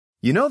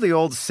You know the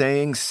old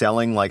saying,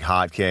 selling like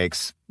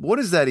hotcakes? What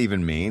does that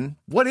even mean?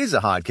 What is a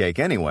hotcake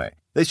anyway?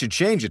 They should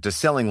change it to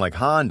selling like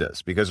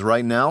Hondas, because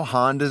right now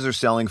Hondas are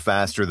selling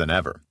faster than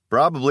ever.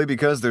 Probably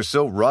because they're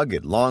so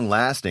rugged,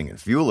 long-lasting, and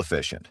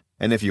fuel-efficient.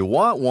 And if you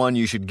want one,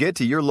 you should get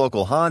to your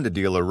local Honda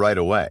dealer right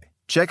away.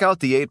 Check out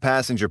the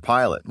 8-passenger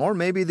Pilot, or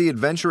maybe the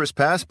Adventurous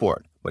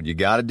Passport. But you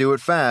gotta do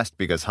it fast,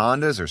 because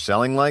Hondas are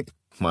selling like,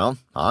 well,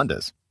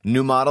 Hondas.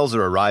 New models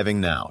are arriving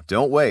now.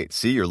 Don't wait.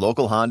 See your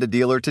local Honda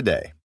dealer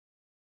today.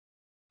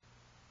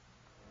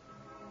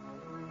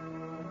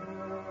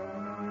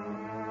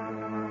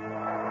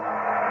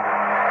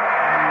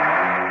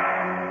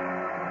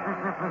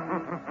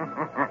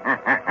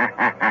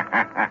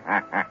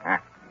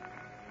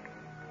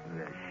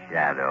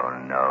 Shadow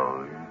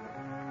knows.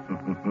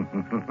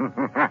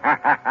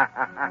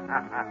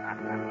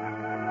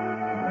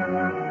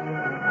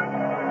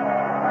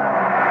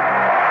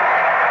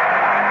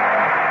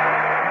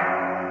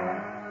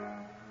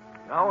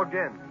 Now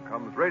again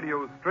comes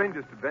radio's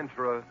strangest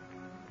adventurer,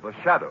 the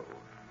Shadow,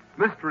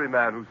 mystery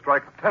man who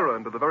strikes terror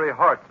into the very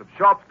hearts of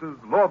shopsters,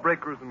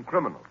 lawbreakers, and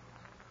criminals.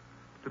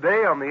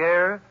 Today on the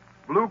air,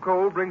 Blue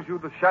Coal brings you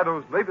the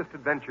Shadow's latest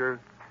adventure,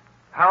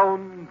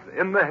 Hounds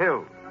in the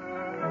Hills.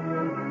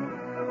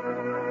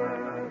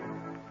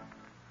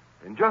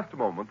 In just a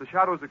moment, the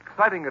Shadow's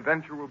exciting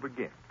adventure will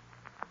begin.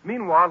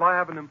 Meanwhile, I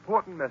have an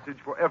important message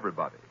for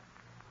everybody.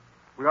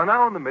 We are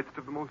now in the midst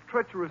of the most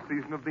treacherous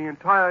season of the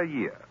entire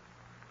year.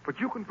 But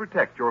you can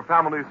protect your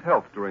family's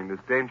health during this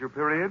danger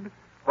period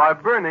by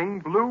burning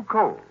blue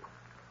coal.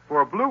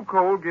 For blue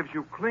coal gives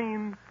you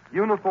clean,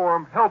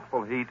 uniform,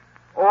 healthful heat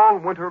all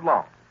winter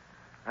long.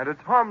 And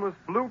its harmless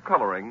blue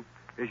coloring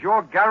is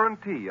your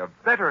guarantee of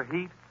better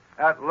heat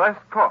at less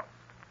cost.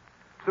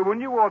 So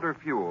when you order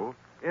fuel,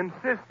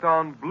 insist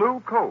on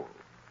blue coal.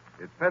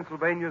 It's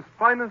Pennsylvania's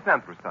finest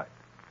anthracite.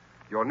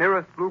 Your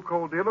nearest blue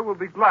coal dealer will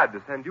be glad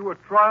to send you a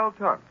trial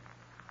ton.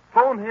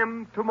 Phone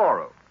him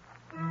tomorrow.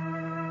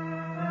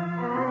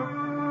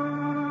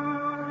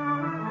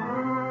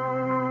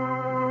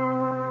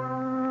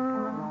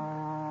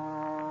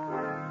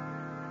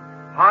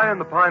 High in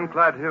the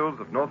pine-clad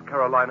hills of North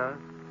Carolina,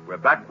 where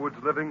backwoods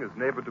living is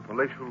neighbor to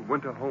palatial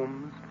winter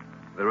homes,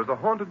 there is a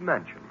haunted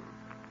mansion,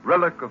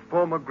 relic of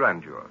former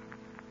grandeur.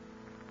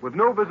 With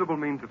no visible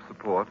means of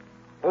support,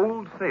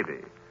 old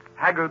Sadie,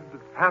 haggard,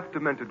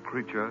 half-demented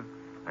creature,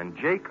 and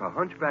Jake, a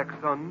hunchback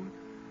son,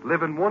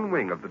 live in one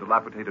wing of the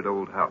dilapidated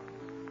old house.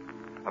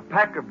 A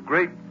pack of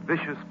great,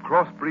 vicious,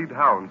 crossbreed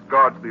hounds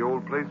guards the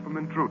old place from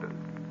intruders.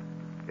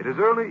 It is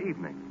early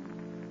evening.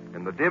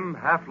 In the dim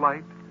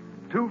half-light,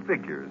 two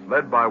figures,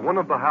 led by one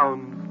of the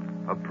hounds,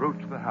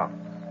 approach the house.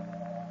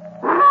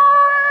 I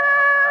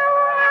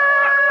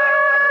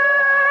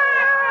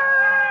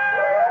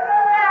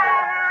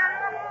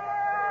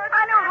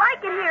don't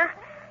like it here.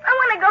 I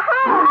want to go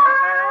home.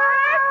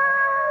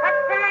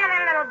 What's the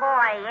matter, little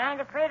boy? You ain't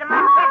afraid of my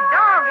pet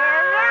dog,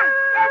 are you?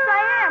 Yes,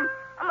 I am.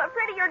 I'm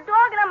afraid of your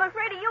dog, and I'm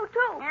afraid of you,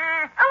 too.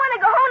 I want to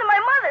go home to my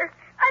mother.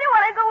 I don't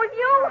want to go with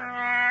you.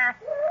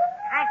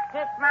 I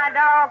take my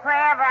dog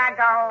wherever I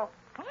go.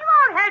 He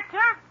won't hurt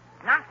you.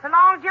 Not so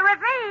long as you're with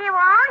me, he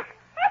won't.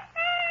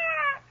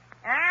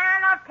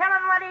 No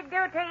telling what he'd do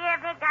to you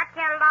if he got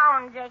you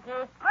alone,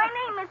 Jakey. My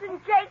name isn't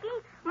Jakey.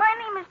 My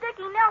name is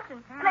Dickie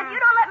Nelson. And if you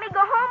don't let me go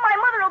home, my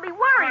mother will be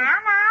worried.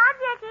 Now,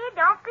 Jakey,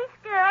 don't be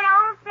scared,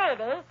 old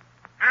Sadie.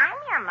 I'm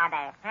your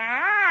mother.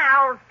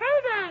 Old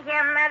Sadie's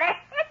your mother.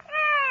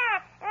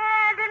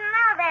 Didn't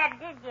know that,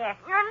 did you?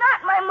 You're not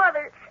my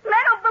mother. And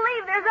I don't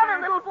believe there's other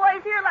little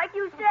boys here like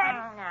you said.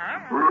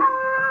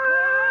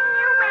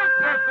 You wait,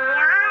 Jakey.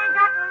 I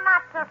got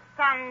lots of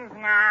sons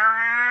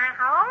now.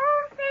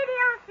 Old Sadie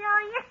will show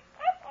you.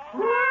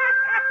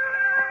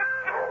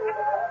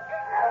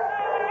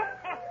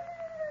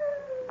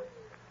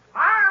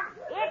 Mom,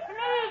 it's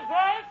me,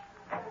 Jake.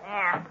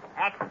 Yeah,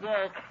 that's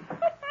Jake.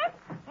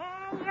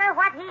 You're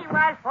what he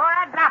was before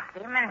I dropped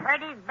him and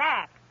hurt his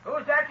back.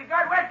 Who's that you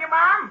got with you,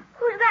 Mom?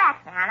 Who's that?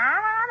 Now,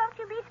 don't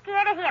you be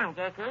scared of him,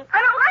 Jakey. I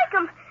don't like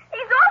him.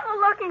 He's awful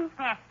looking.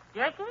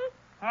 Jakey?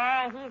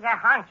 He's a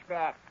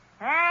hunchback.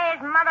 His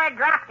mother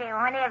dropped him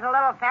when he was a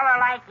little feller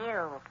like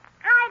you.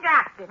 I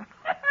dropped him.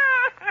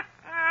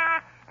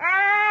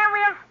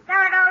 We'll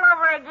start all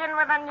over again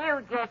with a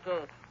new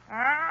Jakey.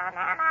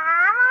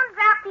 I won't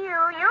drop you.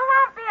 You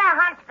won't be a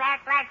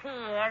hunchback like he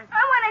is. I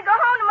want to go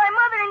home to my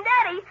mother and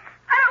Daddy.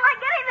 I don't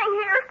like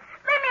anything here.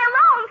 Leave me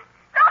alone.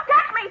 Don't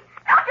touch me.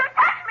 Don't you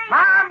touch me.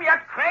 Mom, you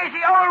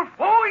crazy old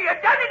fool. You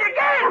done it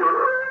again.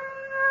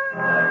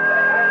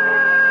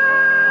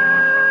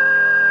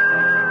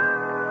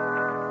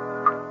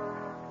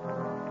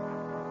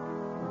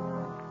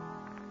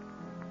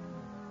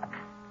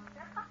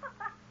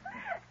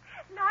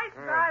 Nice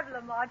drive,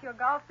 Lamont. Your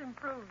golf's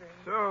improving.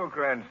 So,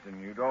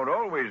 Cranston, you don't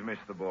always miss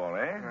the ball,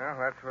 eh? Well,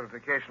 that's what a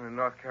vacation in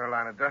North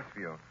Carolina does for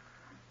you.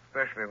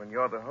 Especially when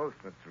you're the host,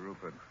 Mr.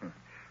 Rupert.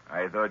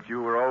 I thought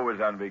you were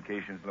always on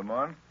vacations,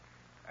 Lamont.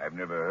 I've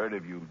never heard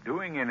of you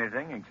doing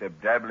anything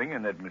except dabbling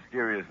in that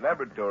mysterious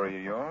laboratory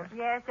of yours.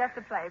 Yes, just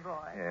a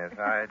playboy. Yes,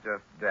 I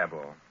just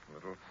dabble. A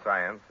little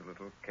science, a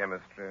little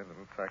chemistry, a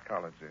little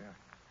psychology.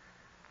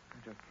 I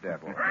just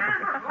dabble.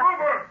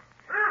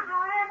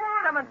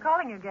 Someone's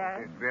calling you,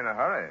 Gary. It's been a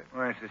hurry.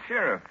 Well, it's the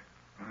sheriff.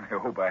 I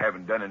hope I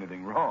haven't done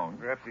anything wrong.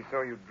 Perhaps he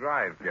saw you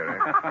drive, Gary.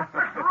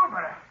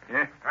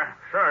 Yeah?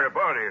 Sorry to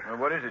bother you. Well,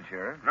 what is it,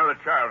 Sheriff? Another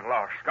child's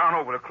lost. Gone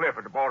over the cliff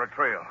at the border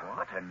trail.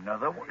 What?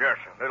 Another one? Yes,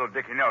 sir. Little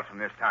Dickie Nelson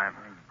this time.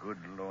 Good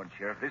Lord,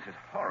 Sheriff, this is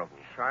horrible.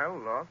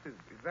 Child lost? Is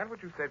that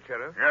what you said,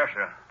 Sheriff? Yes,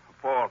 sir. A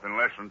fourth in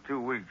less than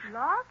 2 weeks.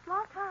 Lost?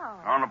 Lost how?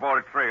 On the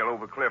border trail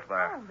over the cliff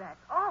there. Oh, that's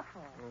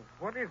awful. Well,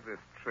 what is this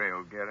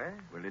trail, Gary?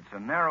 Well, it's a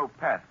narrow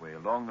pathway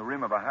along the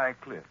rim of a high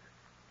cliff.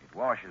 It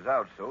washes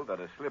out so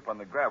that a slip on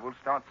the gravel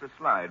starts to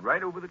slide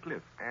right over the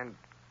cliff. And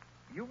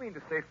you mean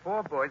to say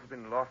 4 boys have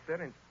been lost there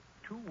in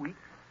 2 weeks?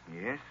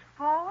 Yes?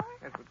 4?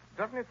 Yes, but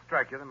doesn't it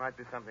strike you there might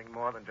be something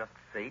more than just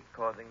fate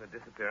causing the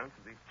disappearance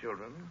of these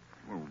children?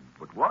 Well,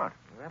 but what?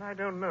 That I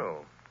don't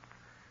know.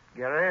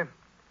 Gary,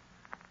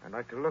 I'd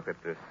like to look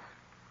at this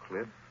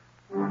cliff.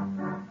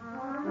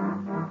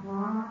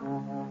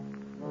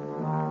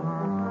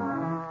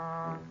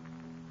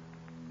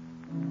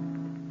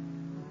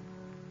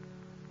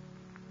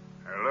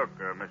 Look,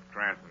 Mr.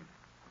 Cranston.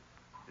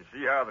 You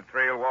see how the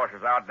trail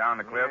washes out down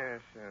the cliff?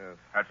 Yes, Sheriff.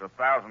 That's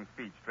 1,000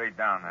 feet straight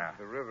down there.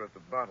 The river at the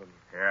bottom.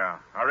 Yeah.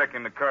 I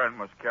reckon the current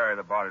must carry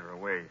the bodies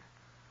away.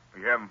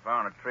 We haven't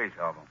found a trace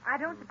of them. I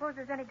don't suppose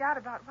there's any doubt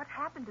about what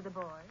happened to the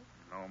boys.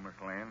 No, Miss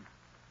Lynn.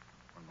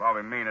 When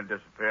Bobby Mina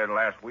disappeared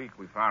last week,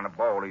 we found a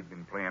ball he'd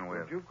been playing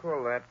with. Would you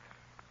call that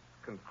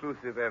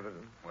conclusive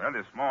evidence? Well,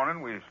 this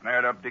morning we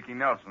snared up Dickie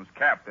Nelson's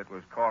cap that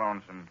was caught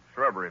on some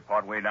shrubbery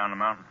part way down the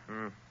mountain.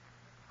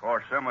 Of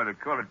course, some of the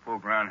colored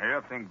folk around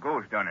here think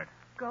ghosts done it.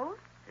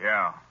 Ghosts?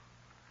 Yeah.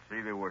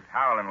 See, they was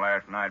howling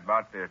last night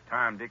about the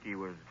time Dickie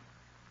was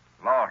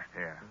lost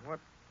here. What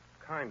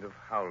kind of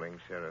howling,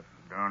 Sheriff?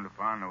 Darned if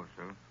I know,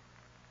 sir.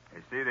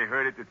 They say they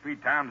heard it the 3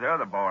 times the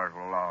other boys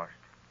were lost.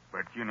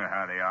 But you know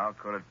how they are.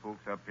 Colored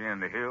folks up here in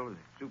the hills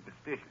are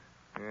superstitious.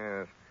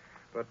 Yes.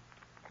 But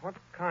what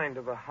kind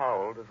of a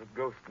howl does a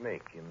ghost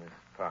make in this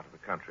part of the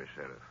country,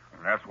 Sheriff?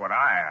 And that's what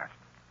I asked.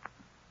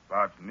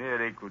 About as near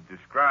they could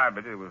describe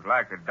it, it was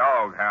like a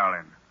dog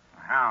howling.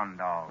 A hound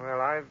dog. Well,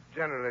 I've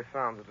generally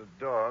found that a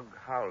dog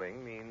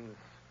howling means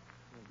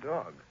a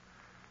dog.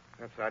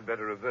 Perhaps I'd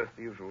better reverse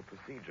the usual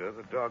procedure,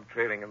 the dog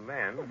trailing a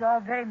man. This is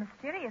all very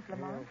mysterious,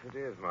 Lamont. Yes, it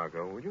is,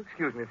 Margot. Will you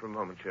excuse me for a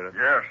moment, Sheriff?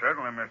 Yes,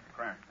 certainly, Mr.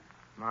 Cranston.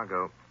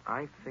 Margot,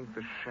 I think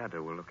the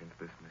shadow will look into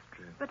this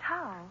mystery. But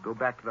how? Go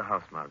back to the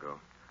house, Margot.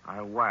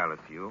 I'll wireless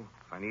you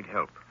if I need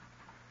help.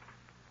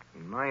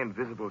 In my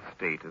invisible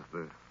state as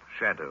the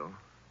shadow,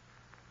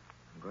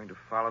 I'm going to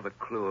follow the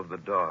clue of the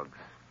dogs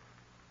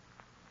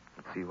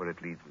and see where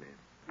it leads me.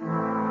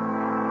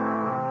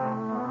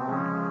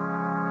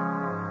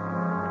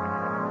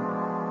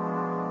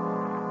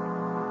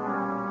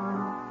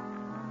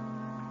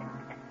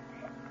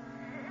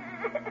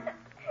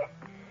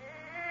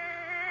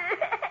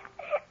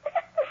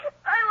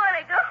 I want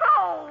to go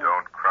home.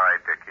 Don't cry,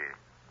 Dickie.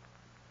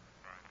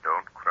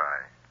 Don't cry.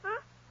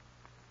 Huh?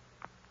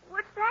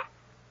 What's that?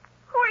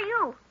 Who are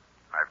you?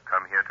 I've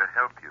come here to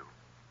help you.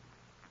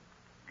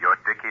 You're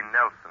Dickie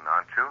Nelson,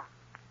 aren't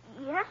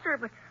you? Yes, sir,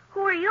 but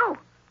who are you?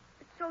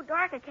 It's so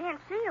dark I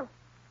can't see you.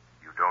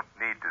 You don't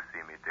need to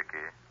see me,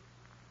 Dickie.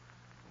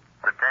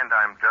 Pretend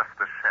I'm just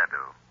a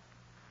shadow.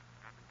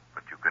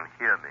 But you can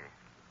hear me.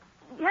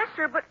 Yes,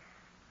 sir, but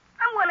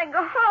I want to go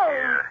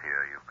home.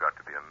 Here, you've got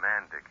to be a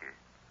man, Dickie.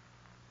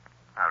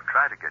 I'll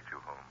try to get you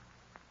home.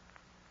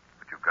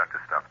 But you've got to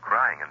stop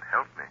crying and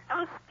help me.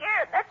 I'm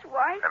scared, that's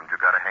why. Haven't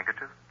you got a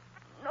handkerchief?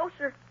 No,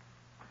 sir.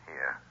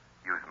 Here,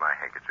 use my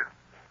handkerchief.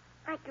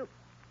 Thank you.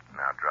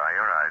 Now dry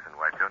your eyes and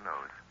wipe your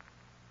nose.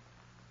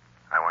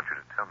 I want you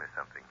to tell me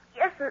something.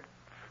 Yes, sir.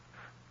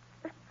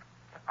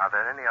 Are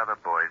there any other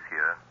boys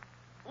here?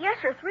 Yes,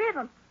 sir, 3 of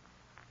them.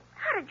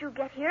 How did you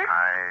get here?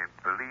 I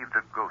believed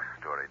a ghost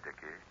story,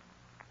 Dickie.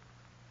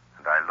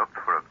 And I looked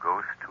for a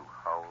ghost who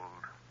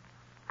howled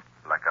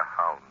like a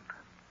hound.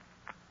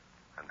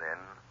 And then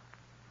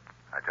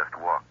I just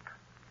walked.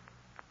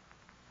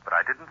 But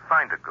I didn't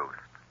find a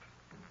ghost.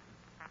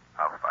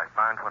 I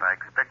found what I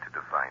expected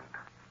to find.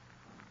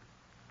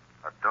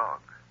 A dog.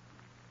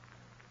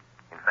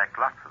 In fact,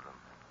 lots of them.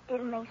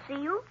 Didn't they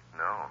see you?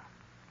 No.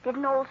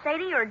 Didn't old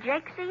Sadie or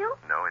Jake see you?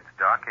 No, it's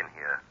dark in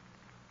here.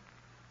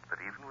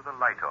 But even with a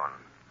light on,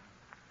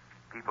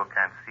 people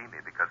can't see me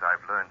because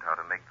I've learned how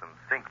to make them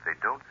think they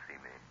don't see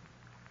me.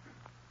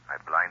 I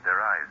blind their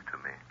eyes to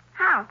me.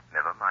 How?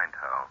 Never mind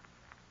how.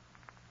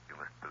 You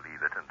must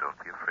believe it and don't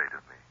be afraid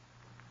of me.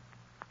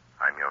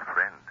 I'm your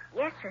friend.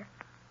 Yes, sir.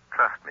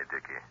 Trust me,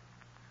 Dickie.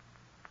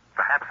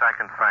 Perhaps I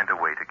can find a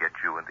way to get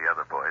you and the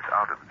other boys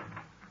out of it.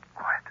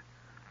 Quiet.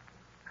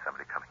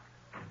 Somebody coming.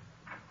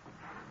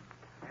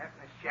 If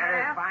the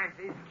sheriff finds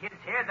these kids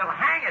here, they'll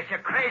hang us, you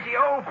crazy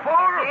old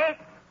fool.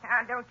 Jake,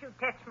 now don't you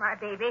touch my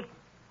baby.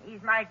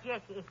 He's my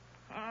Jakey.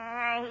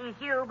 He's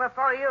you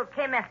before you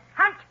came a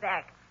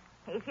hunchback.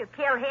 If you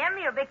kill him,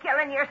 you'll be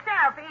killing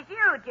yourself. He's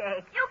you,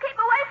 Jake. You keep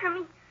away from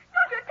me.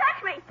 Don't you touch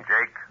me.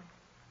 Jake,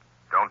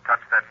 don't touch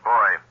that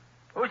boy.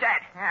 Who's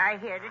that? I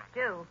heard it,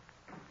 too.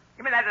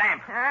 Give me that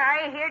lamp.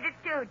 I heard it,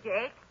 too,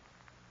 Jake.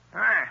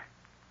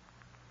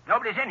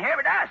 Nobody's in here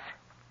but us.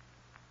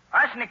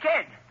 Us and the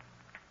kid.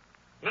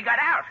 He got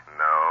out.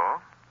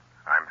 No,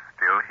 I'm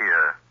still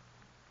here.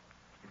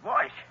 His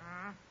voice.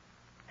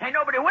 Ain't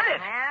nobody with us.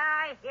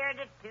 I heard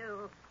it,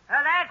 too.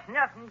 Well, that's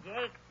nothing,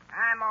 Jake.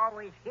 I'm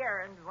always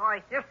hearing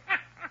voices.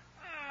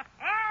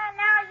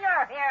 Now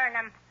you're hearing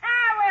them.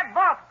 We're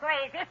both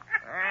crazy.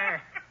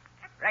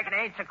 Reckon it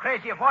ain't so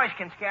crazy a voice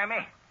can scare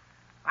me.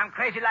 I'm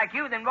crazy like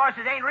you, then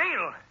voices ain't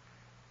real.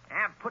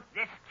 Now put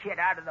this kid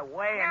out of the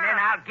way, and then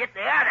I'll get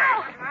the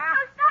others. No,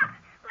 stop.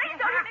 Please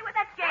don't hit me with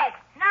that stick.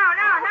 No,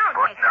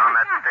 Put Jake. down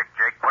that stick,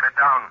 Jake. Put it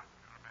down.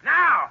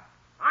 Now,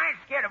 I ain't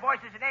scared of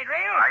voices that ain't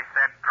real. I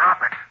said drop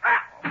it.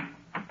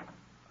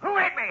 Who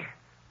hit me?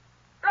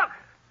 Look.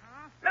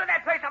 Look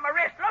at that place on my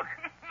wrist. Look.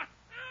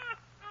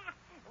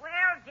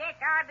 Well, Jake,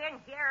 I've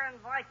been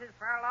hearing voices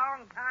for a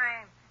long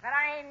time, but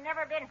I ain't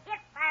never been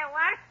hit by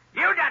one.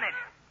 You done it.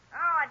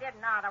 Oh, I did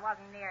not. I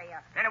wasn't near you.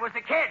 Then it was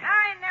the kid.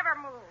 I never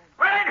moved.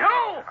 Well, then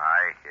who?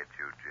 I hit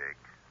you, Jake.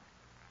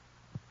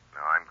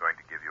 Now I'm going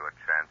to give you a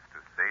chance to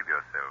save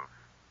yourselves.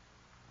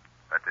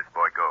 Let this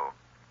boy go.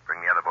 Bring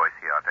the other boys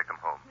here. I'll take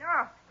them home.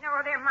 No,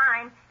 they're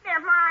mine.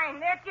 They're mine.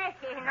 They're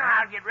Dickie. No.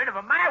 I'll get rid of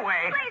him my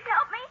way. Please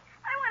help me.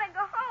 I want to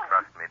go home.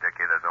 Trust me,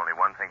 Dickie, there's only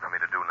one thing for me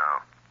to do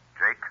now.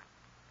 Jake,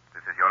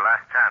 this is your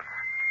last chance.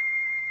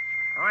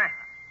 What?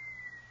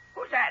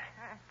 Who's that?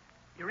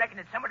 You reckon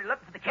it's somebody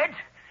looking for the kids?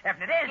 If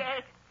it is...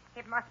 Jake,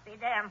 it must be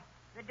them.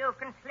 The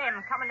Duke and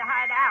Slim coming to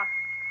hide out.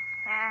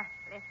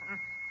 Listen.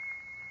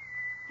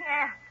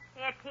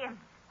 Yeah, it's him.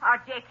 Oh,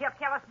 Jake, he'll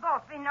kill us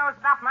both if he knows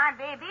about my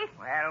baby.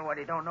 Well, what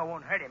he don't know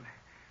won't hurt him.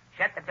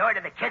 Shut the door to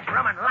the kids'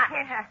 room and lock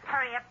it.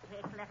 Hurry up,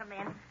 Jake. Let him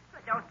in.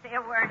 But don't say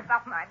a word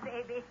about my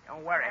baby.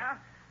 Don't worry. Yeah?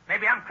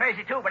 Maybe I'm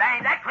crazy, too, but I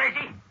ain't that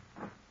crazy.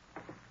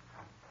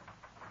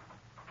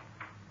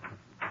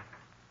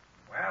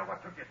 Well,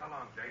 what took you so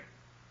long, Jake?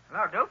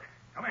 Hello, Duke.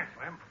 Come in,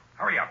 Slim.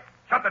 Hurry up.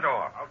 Shut the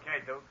door.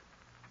 Okay, Duke.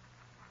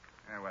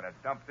 What a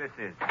dump this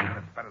is.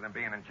 That's better than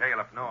being in jail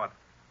up north.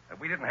 If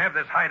we didn't have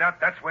this hideout,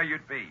 that's where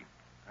you'd be.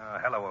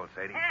 Hello, old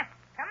Sadie.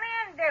 Come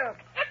in, Duke.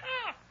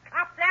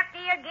 Cops after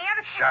you again?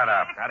 Shut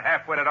up. That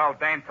half-witted old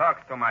dame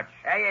talks too much.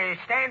 Hey, you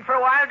staying for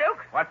a while,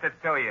 Duke? What's it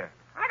to you?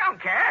 I don't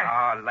care.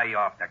 Oh, lay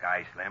off the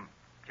guy, Slim.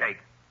 Jake,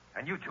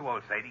 and you too,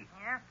 old Sadie.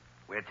 Yeah?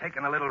 We're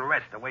taking a little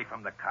rest away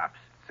from the cops,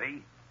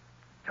 see?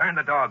 Turn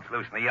the dogs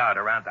loose in the yard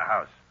around the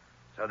house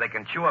so they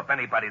can chew up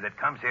anybody that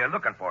comes here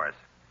looking for us.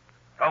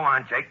 Go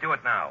on, Jake. Do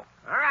it now.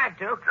 All right,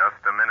 Duke.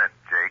 Just a minute,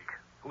 Jake.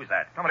 Who's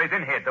that? Somebody's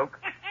in here, Duke.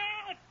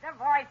 It's the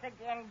voice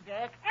again,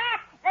 Jake.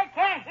 They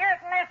can't hear it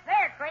unless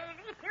they're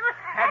crazy.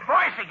 That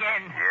voice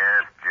again.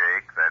 Yes,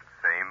 Jake, that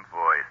same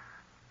voice.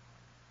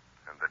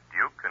 And the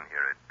Duke can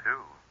hear it,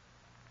 too.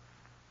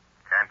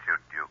 Can't you,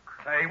 Duke?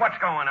 Say, what's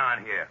going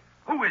on here?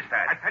 Who is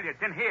that? I tell you,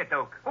 it's in here,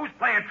 Duke. Who's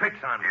playing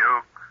tricks on me?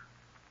 Duke,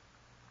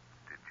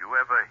 did you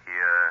ever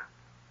hear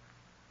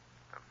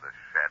of the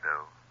Shadow?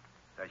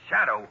 The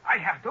Shadow? I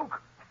have, Duke.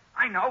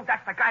 I know.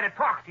 That's the guy that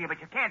talks to you,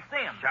 but you can't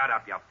see him. Shut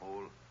up, you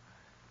fool.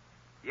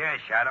 Yeah,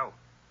 Shadow.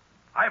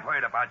 I've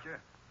heard about you.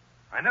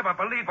 I never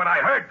believed what I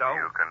heard, though.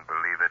 You can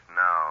believe it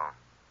now.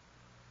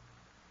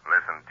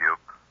 Listen,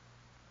 Duke.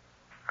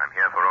 I'm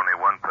here for only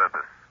one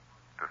purpose.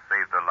 To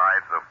save the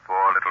lives of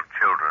 4 little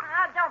children.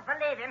 Oh, don't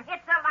believe him.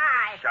 It's a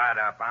lie. Shut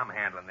up. I'm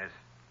handling this.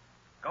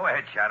 Go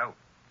ahead, Shadow.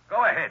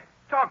 Go ahead.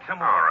 Talk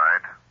some more. All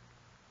right.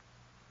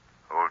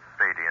 Old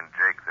Sadie and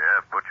Jake there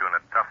have put you in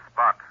a tough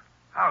spot.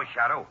 How,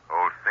 Shadow?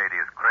 Old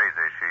Sadie is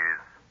crazy.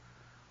 She's,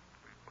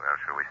 well,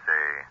 shall we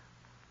say,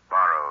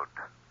 borrowed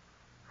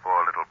 4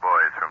 little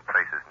boys from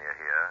places near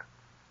here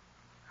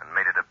and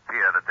made it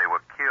appear that they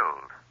were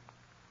killed.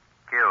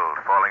 Killed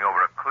falling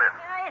over a cliff.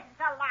 It's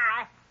a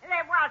lie.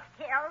 They was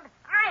killed.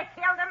 I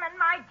killed them and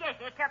my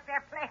Dickie took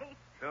their place.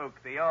 Duke,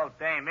 the old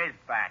dame is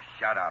back.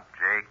 Shut up.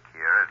 Jake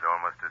here is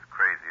almost as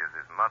crazy as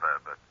his mother,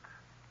 but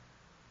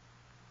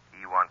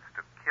he wants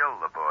to kill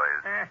the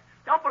boys.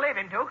 Don't believe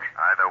him, Duke.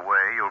 Either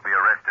way, you'll be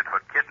arrested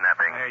for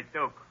kidnapping. Hey,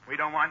 Duke, we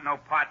don't want no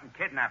part in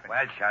kidnapping.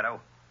 Well, Shadow,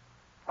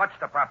 what's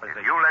the If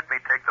proposition? you let me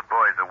take the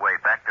boys away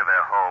back to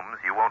their homes,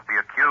 you won't be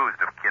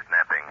accused of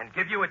kidnapping. And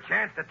give you a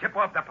chance to tip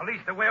off the police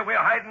to where we're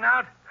hiding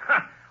out?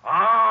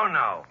 Oh,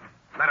 no.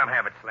 Let him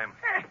have it, Slim.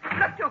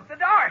 Look, Duke, the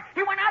door.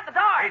 He went out the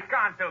door. He's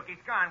gone, Duke.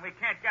 He's gone. We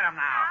can't get him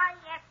now. Oh,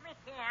 yes, we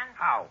can.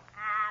 How?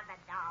 The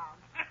dog.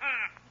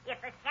 If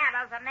the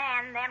Shadow's a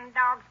man, them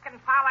dogs can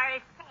follow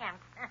his scent.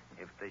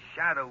 If the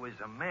Shadow is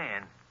a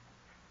man,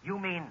 you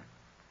mean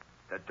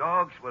the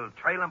dogs will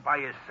trail him by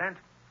his scent,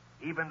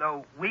 even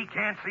though we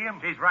can't see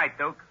him? She's right,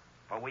 Duke.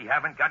 But we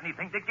haven't got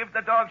anything to give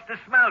the dogs to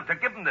smell, to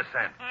give them the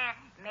scent.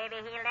 Maybe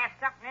he left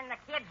something in the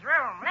kid's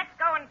room. Let's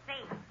go and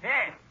see.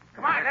 Yeah.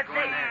 Come on, let's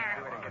see.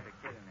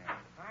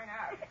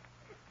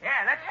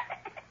 Yeah,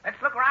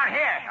 let's look around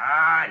here.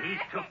 He's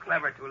too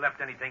clever to have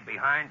left anything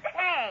behind.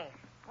 Hey,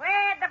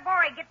 Where'd the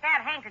boy get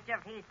that handkerchief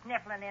he's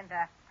sniffling into?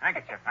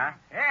 Handkerchief, huh?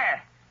 Yeah.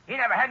 He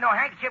never had no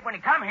handkerchief when he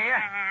come here.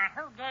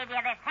 Who gave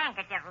you this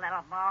handkerchief,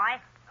 little boy?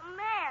 A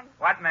man.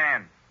 What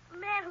man? A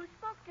man who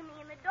spoke to me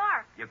in the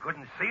dark. You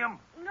couldn't see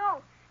him? No.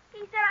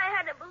 He said I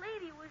had to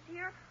believe he was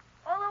here,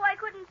 although I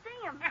couldn't see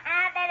him.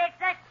 Then it's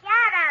the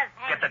shadows.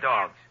 Get the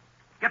dogs.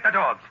 Get the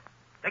dogs.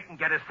 They can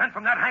get his scent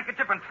from that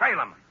handkerchief and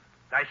trail him.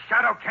 The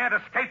shadow can't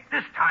escape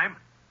this time.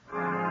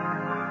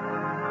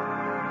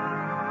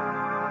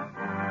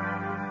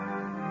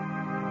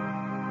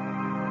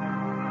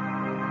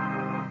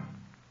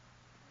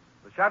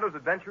 The Shadow's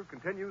adventure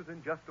continues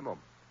in just a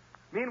moment.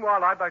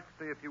 Meanwhile, I'd like to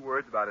say a few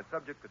words about a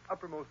subject that's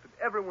uppermost in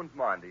everyone's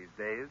mind these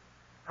days: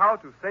 how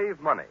to save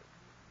money.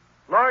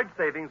 Large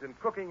savings in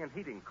cooking and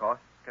heating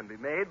costs can be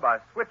made by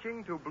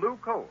switching to blue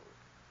coal.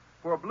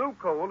 For blue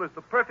coal is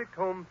the perfect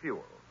home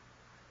fuel.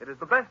 It is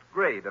the best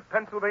grade of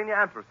Pennsylvania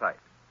anthracite,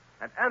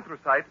 and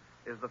anthracite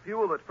is the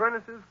fuel that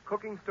furnaces,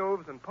 cooking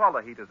stoves, and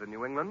parlor heaters in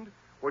New England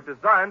were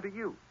designed to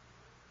use.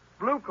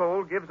 Blue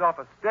coal gives off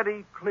a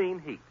steady, clean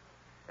heat.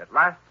 It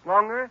lasts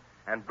longer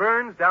and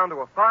burns down to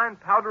a fine,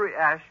 powdery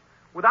ash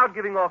without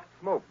giving off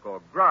smoke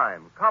or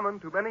grime common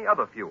to many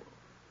other fuels.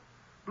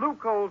 Blue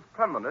coal's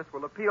cleanliness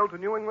will appeal to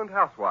New England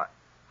housewives.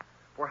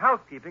 For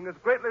housekeeping is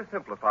greatly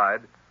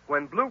simplified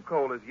when blue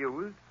coal is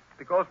used,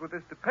 because with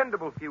this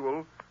dependable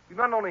fuel, you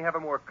not only have a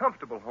more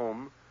comfortable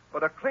home,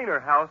 but a cleaner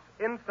house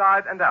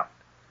inside and out.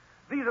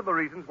 These are the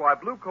reasons why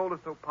blue coal is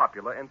so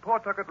popular in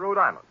Pawtucket, Rhode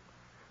Island.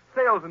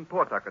 Sales in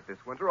Pawtucket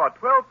this winter are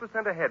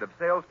 12% ahead of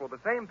sales for the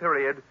same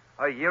period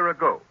a year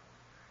ago.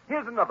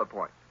 Here's another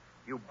point.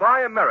 You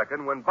buy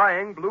American when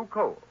buying blue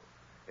coal.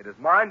 It is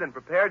mined and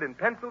prepared in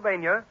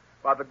Pennsylvania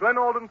by the Glen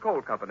Alden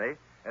Coal Company,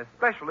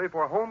 especially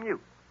for home use.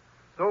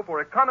 So for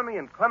economy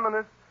and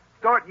cleanliness,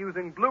 start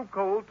using blue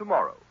coal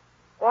tomorrow.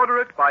 Order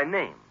it by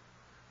name.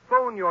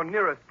 Phone your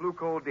nearest blue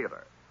coal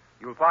dealer.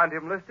 You'll find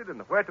him listed in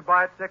the Where to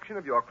Buy It section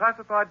of your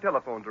classified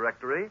telephone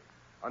directory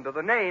under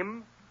the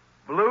name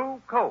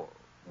Blue Coal.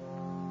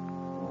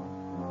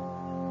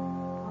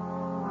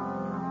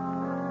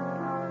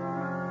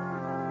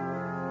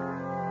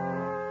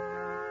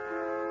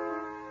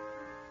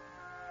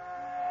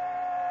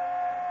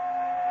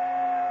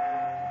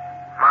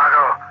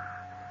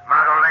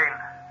 Margot Lane.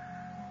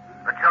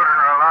 The children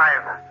are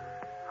alive.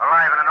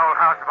 Alive in an old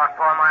house about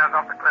 4 miles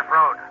off the cliff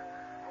road.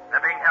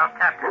 They're being held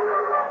captive.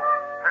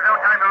 There's no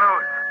time to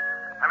lose.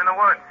 I'm in the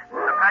woods.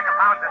 The pack of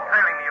hounds is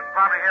trailing me. You can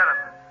probably hear them.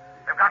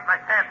 They've got my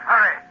scent.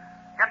 Hurry.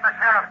 Get the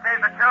sheriff.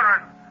 Save the children.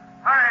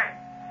 Hurry.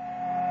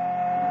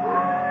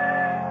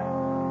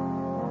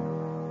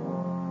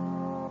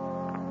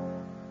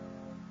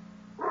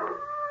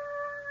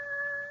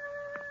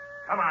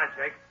 Come on,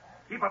 Jake.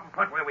 Keep up in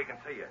front where we can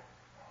see you.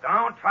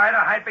 Don't try to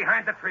hide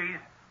behind the trees.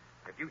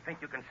 If you think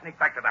you can sneak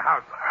back to the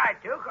house. All right,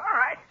 Duke, all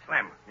right.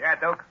 Slim, Yeah,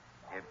 Duke?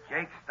 if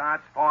Jake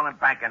starts falling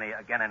back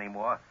again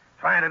anymore,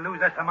 trying to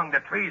lose us among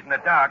the trees in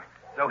the dark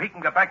so he can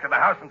go back to the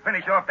house and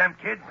finish off them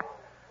kids,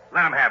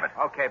 let him have it.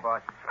 Okay,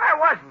 boss. I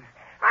wasn't.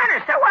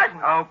 Honest, I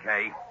wasn't.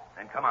 Okay.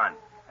 Then come on.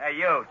 Hey,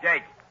 you,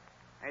 Jake.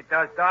 Ain't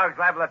those dogs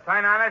liable to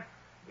turn on us?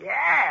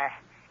 Yeah,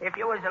 if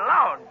you was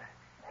alone.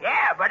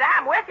 Yeah, but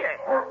I'm with you.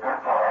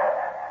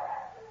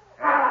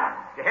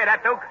 You hear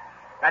that, Duke?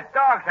 The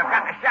dogs have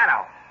got the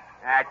shadow.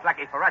 It's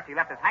lucky for us he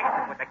left his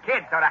handkerchief with the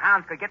kids so the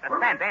hounds could get the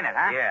scent, ain't it,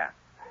 huh? Yeah.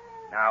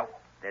 Now,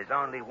 there's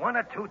only one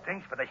or two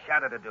things for the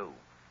shadow to do.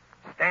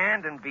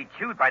 Stand and be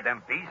chewed by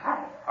them beasts,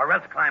 or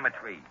else climb a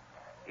tree.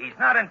 He's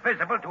not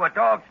invisible to a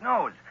dog's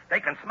nose. They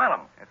can smell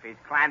him. If he's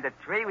climbed a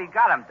tree, we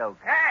got him, Duke.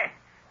 Hey,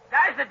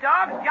 there's the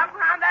dogs jumping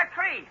around that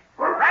tree.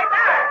 Right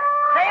there.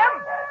 See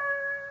 'em?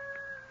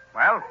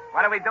 Well,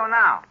 what do we do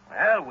now?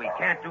 Well, we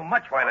can't do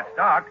much while it's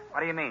dark. What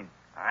do you mean?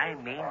 I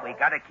mean, we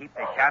gotta keep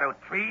the shadow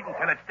treed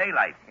until it's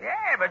daylight.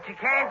 Yeah, but you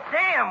can't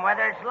see 'em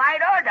whether it's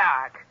light or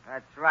dark.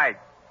 That's right.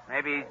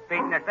 Maybe he's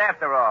beating us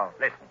after all.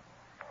 Listen,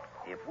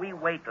 if we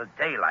wait till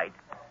daylight,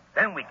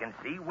 then we can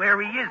see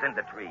where he is in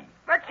the tree.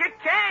 But you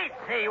can't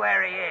see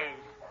where he is.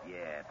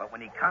 Yeah, but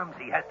when he comes,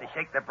 he has to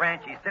shake the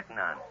branch he's sitting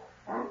on.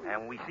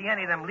 And when we see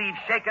any of them leaves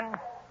shaking,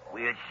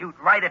 we'll shoot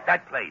right at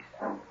that place.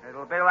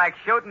 It'll be like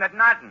shooting at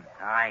nothing.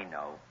 I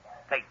know.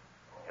 Say,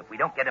 if we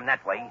don't get him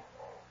that way,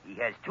 he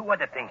has two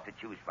other things to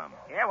choose from.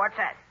 Yeah, what's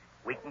that?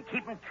 We can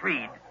keep him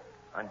treed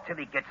until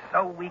he gets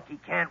so weak he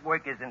can't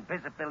work his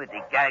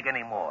invisibility gag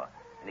anymore,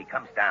 and he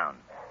comes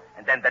down.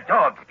 And then the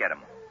dogs get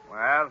him.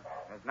 Well,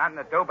 there's nothing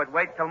to do but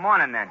wait till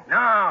morning then.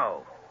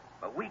 No,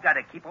 but we got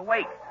to keep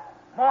awake.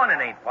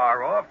 Morning ain't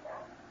far off,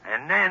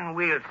 and then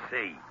we'll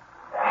see.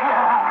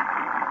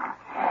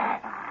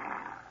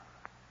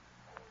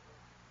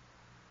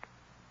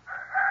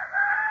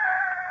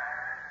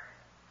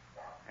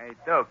 Hey,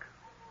 Duke,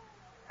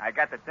 I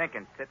got to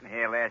thinking sitting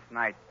here last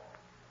night.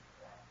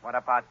 What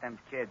about them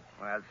kids?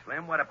 Well,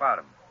 Slim, what about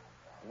him?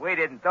 We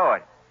didn't do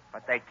it,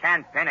 but they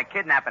can pin a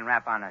kidnapping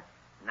rap on us.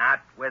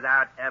 Not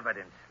without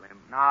evidence, Slim.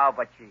 No,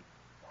 but she...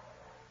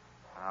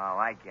 Oh,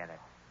 I get it.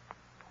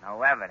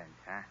 No evidence,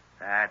 huh?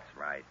 That's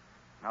right.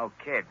 No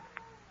kids.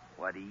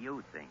 What do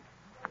you think?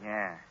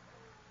 Yeah.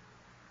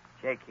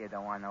 Jake here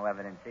don't want no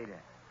evidence either.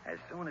 As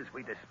soon as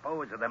we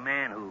dispose of the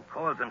man who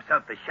calls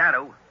himself the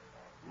Shadow,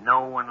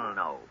 no one will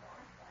know.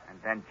 And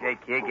then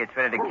Jake here gets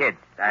rid of the kids.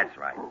 That's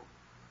right.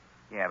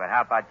 Yeah, but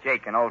how about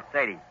Jake and old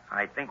Sadie?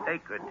 I think they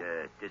could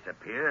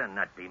disappear and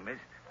not be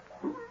missed.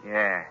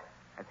 Yeah,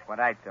 that's what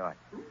I thought.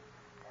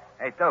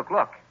 Hey, Duke,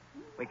 look.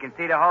 We can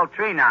see the whole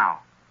tree now.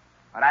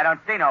 But I don't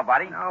see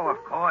nobody. No,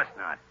 of course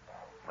not.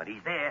 But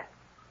he's there.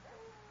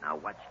 Now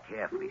watch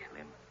carefully,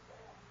 Slim.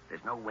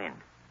 There's no wind.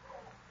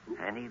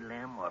 Any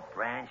limb or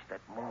branch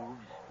that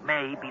moves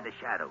may be the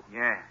Shadow.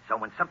 Yeah. So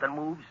when something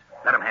moves,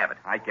 let him have it.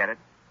 I get it.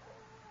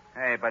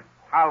 Hey, but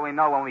how do we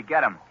know when we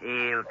get him?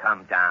 He'll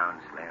come down,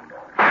 Slim.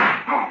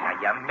 Now,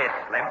 you missed,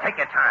 Slim. Take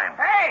your time.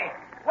 Hey,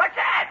 what's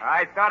that?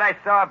 I thought I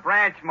saw a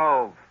branch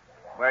move.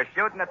 We're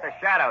shooting at the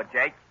Shadow,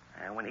 Jake.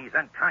 And when he's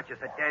unconscious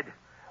or dead,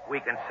 we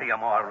can see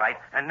him all right.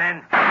 And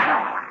then...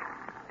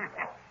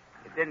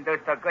 You didn't do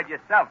so good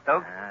yourself,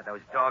 Duke.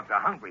 Those dogs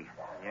are hungry.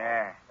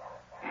 Yeah.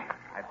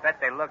 I bet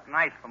they look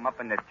nice from up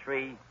in the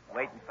tree,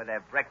 waiting for their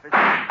breakfast.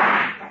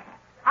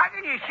 How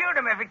can you shoot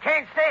him if you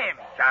can't see him?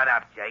 Shut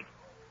up, Jake.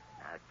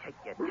 Now, take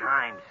your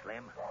time,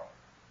 Slim.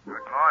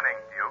 Good morning,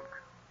 Duke.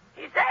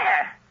 He's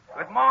there.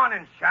 Good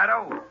morning,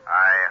 Shadow.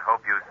 I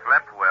hope you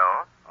slept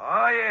well.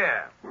 Oh,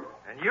 yeah.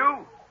 And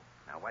you?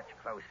 Now, watch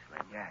close,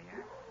 Slim. Yeah.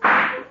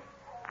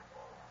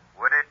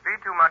 Would it be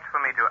too much for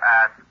me to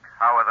ask,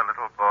 how are the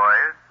little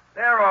boys?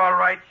 They're all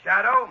right,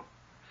 Shadow.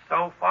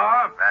 So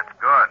far. That's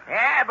good.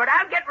 Yeah, but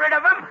I'll get rid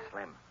of him.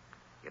 Slim,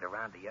 get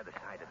around the other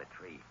side of the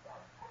tree.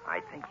 I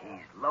think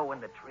he's low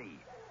in the tree,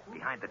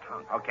 behind the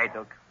trunk. Okay,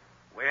 Duke.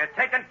 We're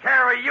taking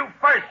care of you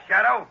first,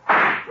 Shadow.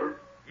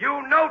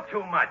 You know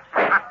too much.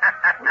 Well,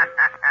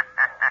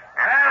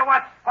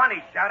 what's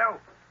funny, Shadow?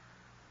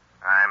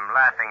 I'm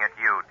laughing at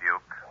you,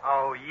 Duke.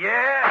 Oh,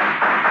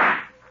 yeah?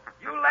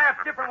 You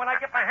laugh different when I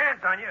get my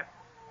hands on you.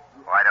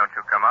 Why don't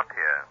you come up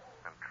here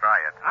and try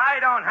it? I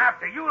don't have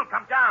to. You'll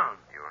come down.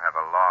 You'll have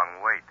a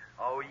long wait.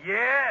 Oh,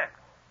 yeah?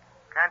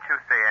 Can't you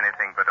say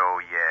anything but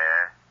oh,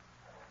 yeah?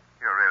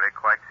 You're really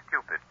quite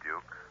stupid,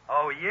 Duke.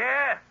 Oh,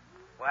 yeah?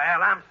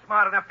 Well, I'm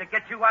smart enough to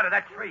get you out of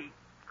that tree.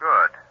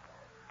 Good.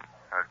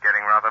 I was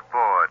getting rather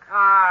bored.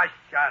 Ah,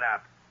 shut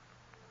up.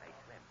 Hey,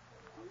 Slim,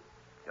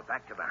 go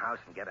back to the house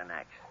and get an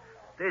axe.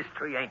 This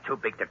tree ain't too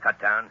big to cut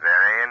down.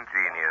 Very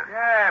ingenious.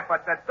 Yeah,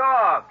 but the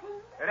dogs.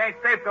 It ain't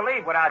safe to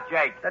leave without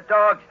Jake. The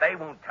dogs, they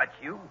won't touch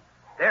you.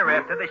 They're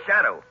after the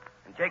Shadow,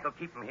 and Jake will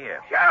keep them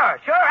here. Sure.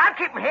 I'll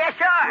keep him here,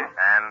 sure.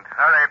 And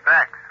hurry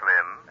back,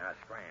 Slim. Now,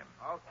 scram.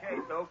 Okay,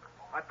 Duke.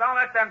 But don't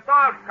let them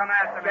dogs come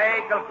after me.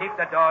 Jake will keep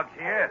the dogs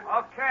here.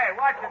 Okay,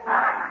 watch it.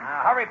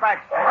 Now, hurry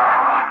back,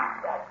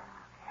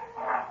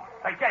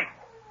 Hey, Jake,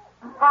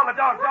 call the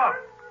dogs off.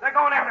 They're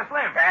going after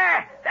Slim.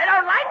 They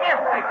don't like him.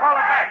 Hey, call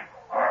it back.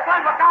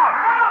 Slim, look out.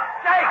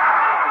 Jake,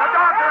 the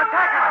dogs are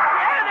attacking him.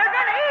 Yeah, they're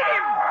going to eat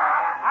him.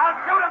 I'll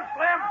shoot him,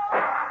 Slim.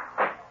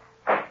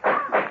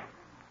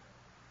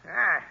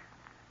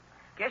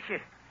 Guess you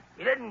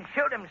didn't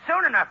shoot him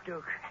soon enough,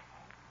 Duke.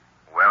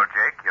 Well,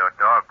 Jake, your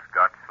dogs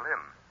got Slim.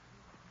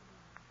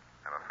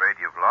 I'm afraid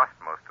you've lost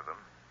most of them.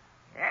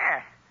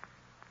 Yeah.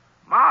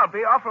 Ma'll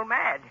be awful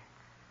mad.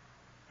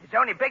 There's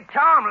only Big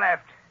Tom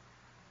left.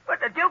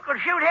 But the Duke will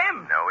shoot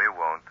him. No, he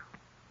won't.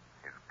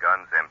 His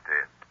gun's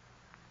empty.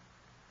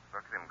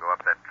 Look at him go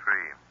up that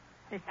tree.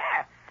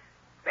 Yeah.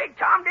 Big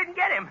Tom didn't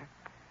get him.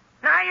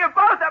 Now you're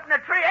both up in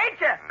the tree, ain't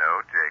you?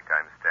 No, Jake,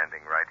 I'm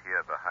standing right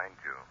here behind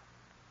you.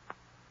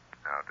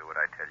 Now do what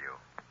I tell you.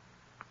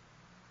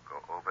 Go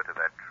over to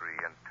that tree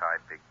and tie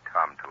Big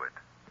Tom to it.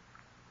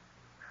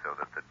 So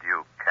that the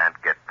Duke can't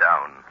get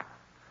down.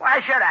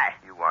 Why should I?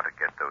 You want to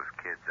get those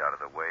kids out of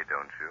the way,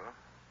 don't you?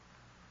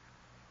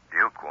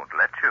 Duke won't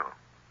let you.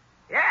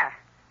 Yeah.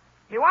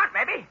 He won't,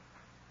 maybe.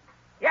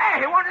 Yeah,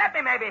 he won't let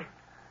me, maybe.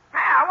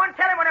 I won't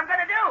tell him what I'm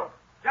going to do.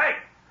 Jake,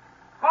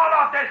 call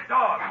off this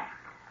dog.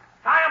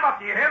 Tie him up,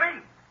 do you hear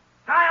me?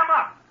 Tie him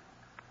up.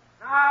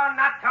 No,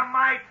 not to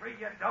my tree,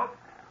 you dope.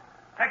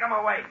 Take him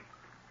away.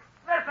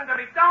 Listen to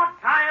me. Don't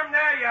tie him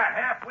there, you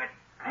half-wit.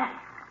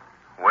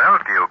 Well,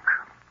 Duke,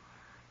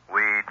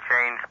 we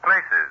changed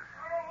places.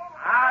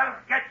 I'll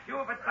get you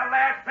if it's the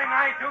last thing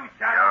I do,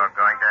 Shadow. You're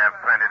going to have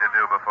plenty to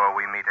do before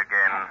we meet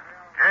again.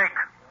 Jake,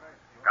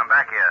 come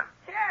back here.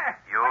 Yeah.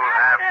 You'll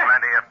have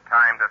plenty of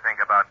time to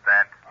think about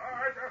that.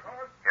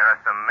 Here are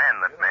some men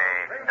that may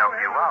help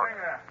you out.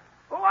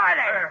 Who are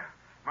they?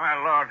 My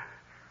Lord,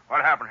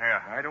 what happened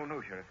here? I don't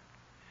know, Sheriff.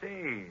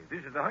 Say,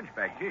 this is the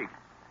hunchback, Jake.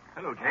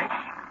 Hello, Jake.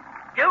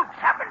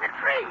 Duke's up in the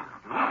tree.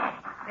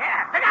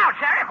 Yeah, look out,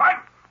 Sheriff. I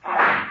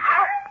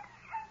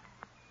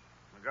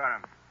got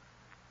him.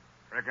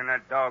 Reckon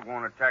that dog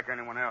won't attack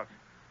anyone else.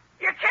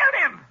 You killed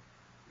him.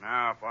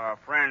 Now, if our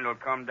friend will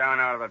come down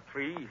out of the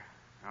tree,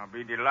 I'll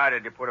be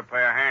delighted to put a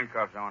pair of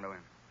handcuffs onto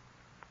him.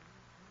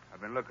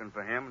 I've been looking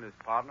for him and his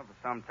partner for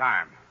some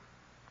time.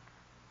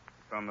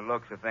 From the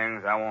looks of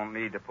things, I won't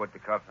need to put the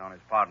cuffs on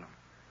his partner.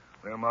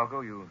 Well,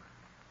 Margot, you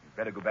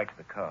better go back to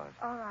the cars.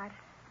 All right.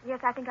 Yes,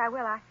 I think I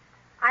will. I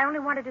only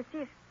wanted to see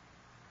if...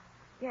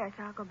 Yes,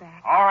 I'll go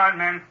back. All right,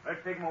 men.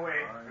 Let's take him away.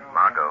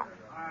 Margot.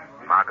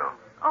 Margot.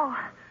 Oh,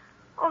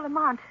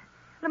 Lamont.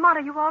 Lamont,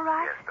 are you all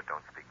right? Yes, but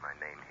don't speak my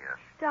name here.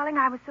 Darling,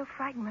 I was so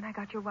frightened when I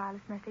got your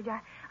wireless message.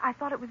 I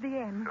thought it was the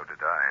end. So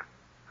did I.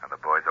 Are the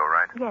boys all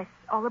right? Yes,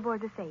 all the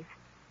boys are safe.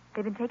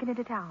 They've been taken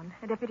into town.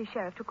 A deputy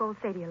sheriff took old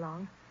Sadie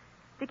along.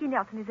 Dickie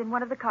Nelson is in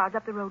one of the cars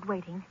up the road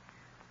waiting.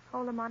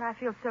 Oh, Lamont, I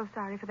feel so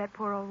sorry for that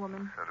poor old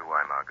woman. So do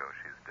I, Margot.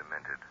 She's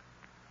demented.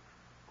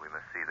 We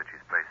must see that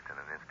she's placed in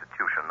an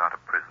institution, not a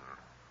prison.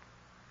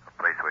 A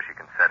place where she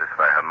can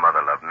satisfy her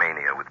mother-love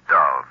mania with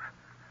dolls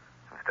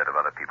instead of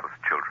other people's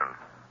children.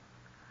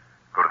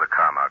 Go to the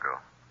car, Margot.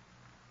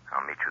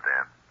 I'll meet you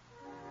there.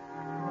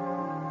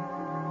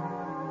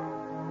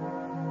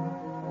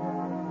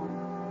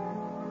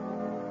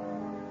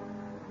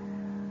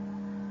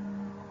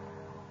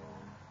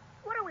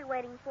 What are we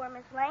waiting for,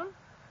 Miss Lane?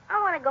 I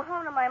want to go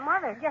home to my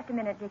mother. Just a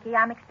minute, Dickie.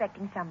 I'm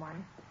expecting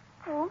someone.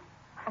 Who?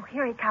 Oh,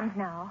 here he comes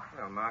now.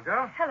 Hello,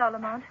 Margot. Hello,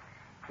 Lamont.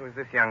 Who's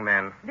this young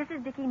man? This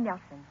is Dickie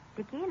Nelson.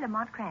 Dickie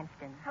Lamont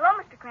Cranston. Hello,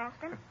 Mr.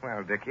 Cranston.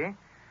 Well, Dickie,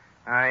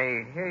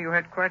 I hear you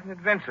had quite an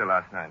adventure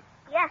last night.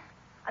 Yes,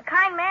 a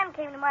kind man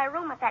came to my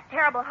room at that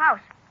terrible house,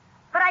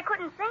 but I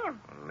couldn't see him.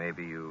 Well,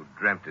 maybe you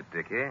dreamt it,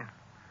 Dickie.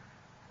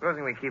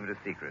 Supposing we keep it a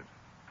secret,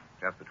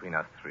 just between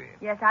us three.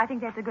 Yes, I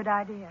think that's a good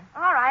idea.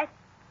 All right,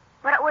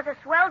 but it was a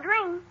swell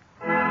dream.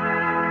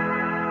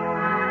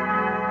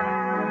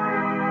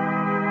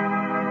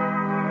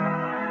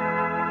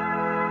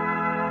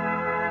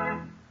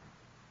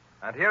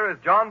 And here is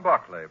John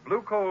Barclay,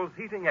 Blue Coal's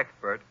heating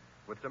expert,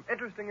 with some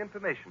interesting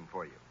information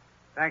for you.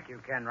 Thank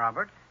you, Ken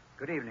Roberts.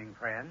 Good evening,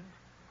 friends.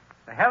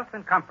 The health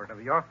and comfort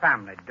of your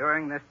family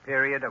during this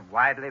period of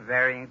widely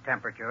varying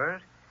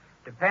temperatures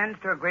depends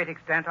to a great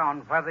extent on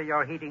whether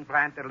your heating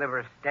plant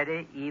delivers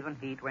steady, even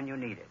heat when you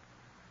need it.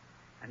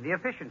 And the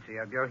efficiency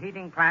of your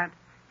heating plant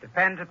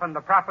depends upon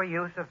the proper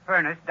use of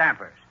furnace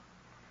dampers.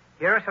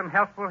 Here are some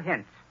helpful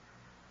hints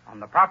on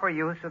the proper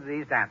use of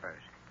these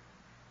dampers.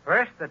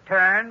 First, the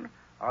turn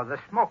or the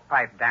smoke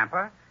pipe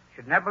damper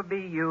should never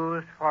be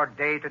used for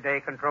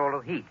day-to-day control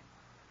of heat.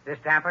 This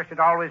damper should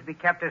always be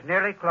kept as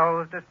nearly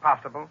closed as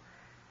possible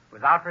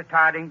without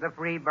retarding the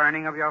free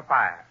burning of your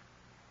fire.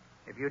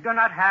 If you do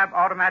not have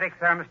automatic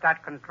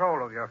thermostat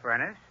control of your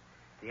furnace,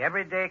 the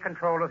everyday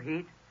control of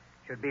heat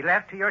should be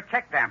left to your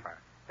check damper,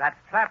 that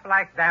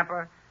flap-like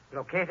damper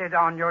located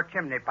on your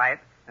chimney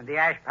pipe and the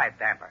ash pipe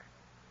damper.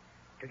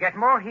 To get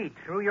more heat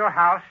through your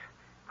house,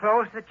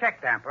 close the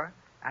check damper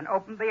and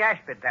open the ash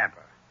pit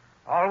damper.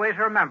 Always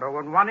remember,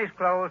 when one is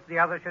closed, the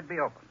other should be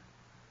open.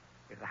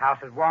 If the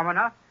house is warm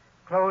enough,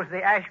 close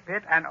the ash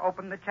pit and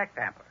open the check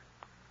damper.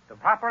 The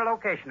proper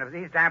location of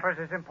these dampers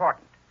is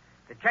important.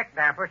 The check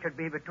damper should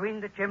be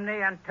between the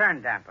chimney and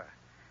turn damper,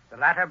 the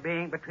latter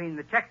being between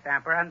the check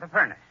damper and the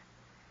furnace.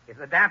 If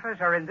the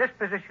dampers are in this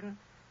position,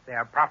 they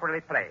are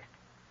properly placed.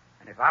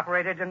 And if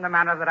operated in the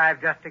manner that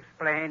I've just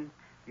explained,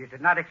 you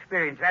should not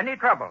experience any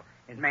trouble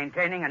in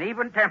maintaining an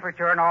even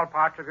temperature in all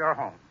parts of your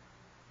home.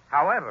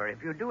 However,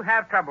 if you do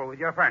have trouble with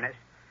your furnace,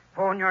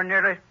 phone your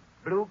nearest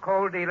Blue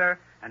Coal dealer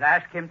and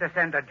ask him to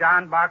send a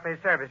John Barclay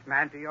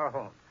serviceman to your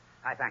home.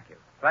 I thank you.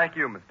 Thank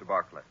you, Mr.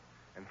 Barclay.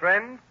 And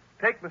friends,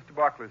 take Mr.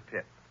 Barclay's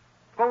tip.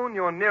 Phone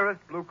your nearest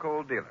Blue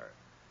Coal dealer.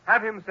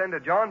 Have him send a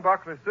John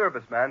Barclay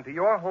serviceman to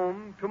your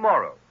home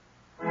tomorrow.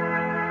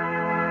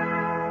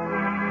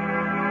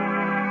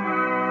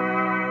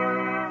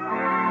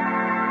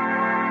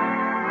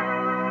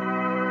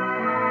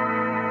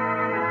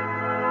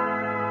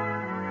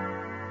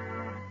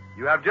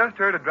 You have just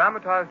heard a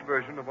dramatized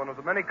version of one of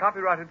the many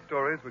copyrighted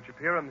stories which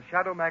appear in the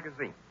Shadow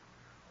magazine.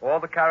 All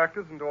the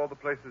characters and all the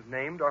places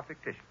named are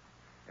fictitious.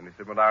 Any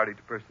similarity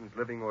to persons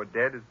living or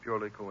dead is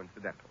purely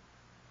coincidental.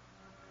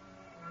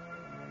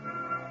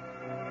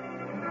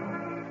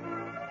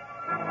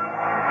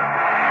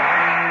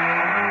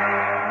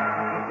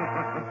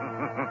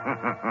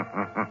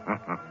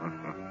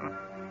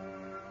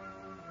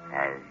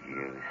 As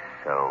you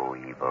sow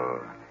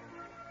evil,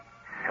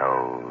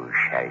 so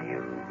shall you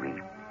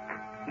reap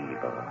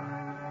evil.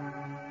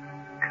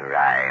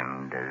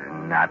 Crime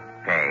does not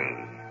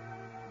pay.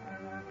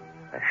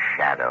 The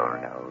shadow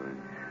knows.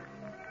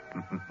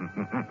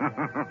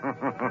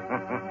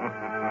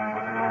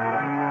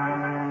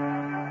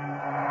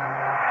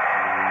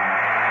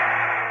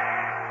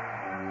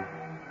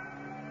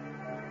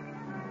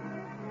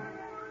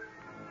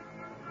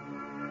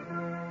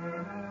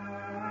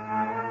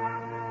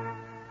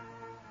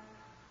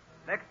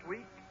 Next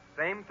week,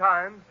 same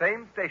time,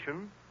 same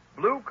station,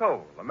 Blue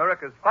Coal,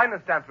 America's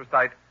finest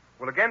anthracite,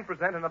 will again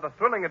present another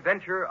thrilling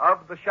adventure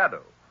of the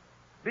Shadow.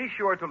 Be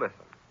sure to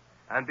listen.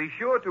 And be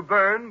sure to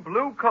burn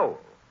Blue Coal,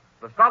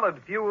 the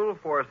solid fuel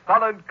for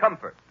solid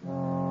comfort.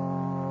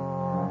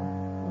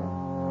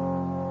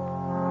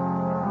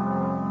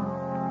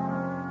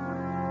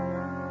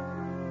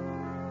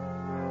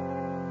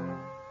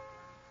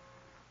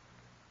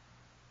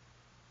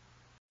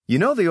 You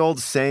know the old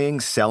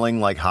saying, selling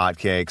like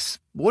hotcakes?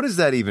 What does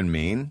that even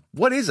mean?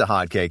 What is a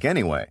hotcake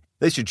anyway?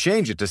 They should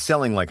change it to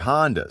selling like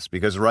Hondas,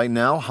 because right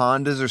now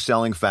Hondas are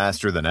selling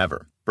faster than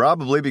ever.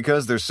 Probably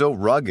because they're so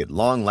rugged,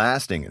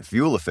 long-lasting, and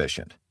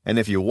fuel-efficient. And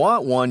if you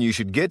want one, you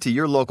should get to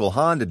your local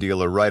Honda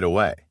dealer right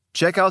away.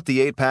 Check out the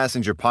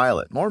 8-passenger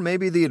Pilot, or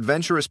maybe the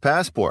adventurous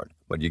Passport.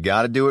 But you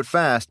gotta do it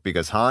fast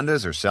because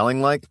Hondas are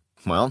selling like,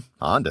 well,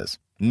 Hondas.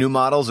 New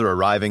models are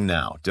arriving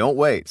now. Don't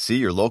wait. See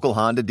your local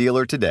Honda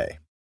dealer today.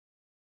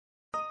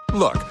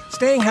 Look,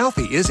 staying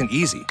healthy isn't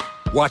easy.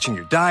 Watching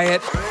your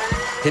diet,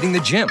 hitting the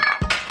gym,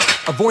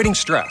 avoiding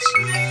stress.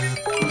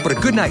 But a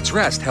good night's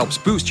rest helps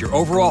boost your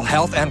overall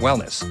health and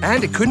wellness.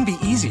 And it couldn't be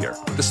easier.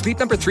 The Sleep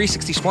Number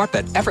 360 smart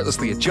bed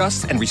effortlessly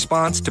adjusts and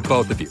responds to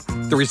both of you.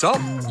 The result?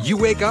 You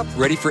wake up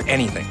ready for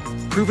anything.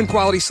 Proven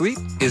quality sleep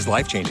is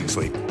life-changing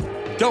sleep.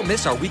 Don't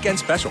miss our weekend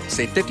special.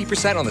 Save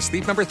 50% on the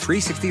Sleep Number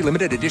 360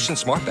 limited edition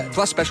smart bed,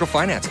 plus special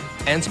financing.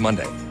 Ends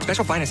Monday.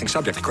 Special financing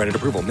subject to credit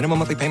approval. Minimum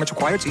monthly payments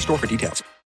required. See store for details.